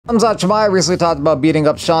Khamzat recently talked about beating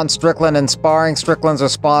up Strickland in sparring. Strickland's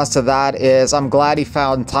response to that is, "I'm glad he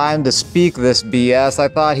found time to speak this BS. I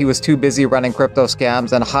thought he was too busy running crypto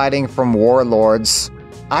scams and hiding from warlords.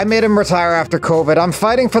 I made him retire after COVID. I'm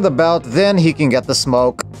fighting for the belt, then he can get the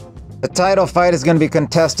smoke." The title fight is going to be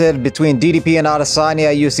contested between DDP and Adesanya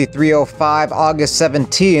at UC 305, August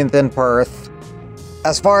 17th in Perth.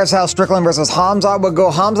 As far as how Strickland versus Khamzat would go,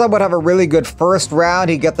 Khamzat would have a really good first round.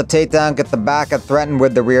 He'd get the takedown, get the back, and threaten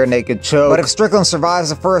with the rear naked choke. But if Strickland survives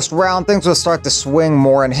the first round, things will start to swing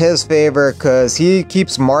more in his favor because he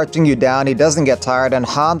keeps marching you down. He doesn't get tired, and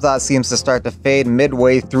Khamzat seems to start to fade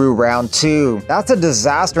midway through round 2. That's a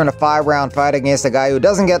disaster in a 5-round fight against a guy who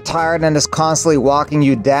doesn't get tired and is constantly walking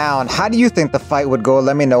you down. How do you think the fight would go?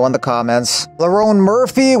 Let me know in the comments. Lerone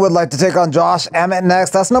Murphy would like to take on Josh Emmett next.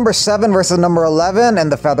 That's number 7 versus number 11. In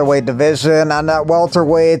the featherweight division, and at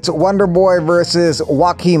welterweight, Wonderboy versus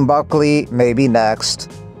Joaquin Buckley maybe next.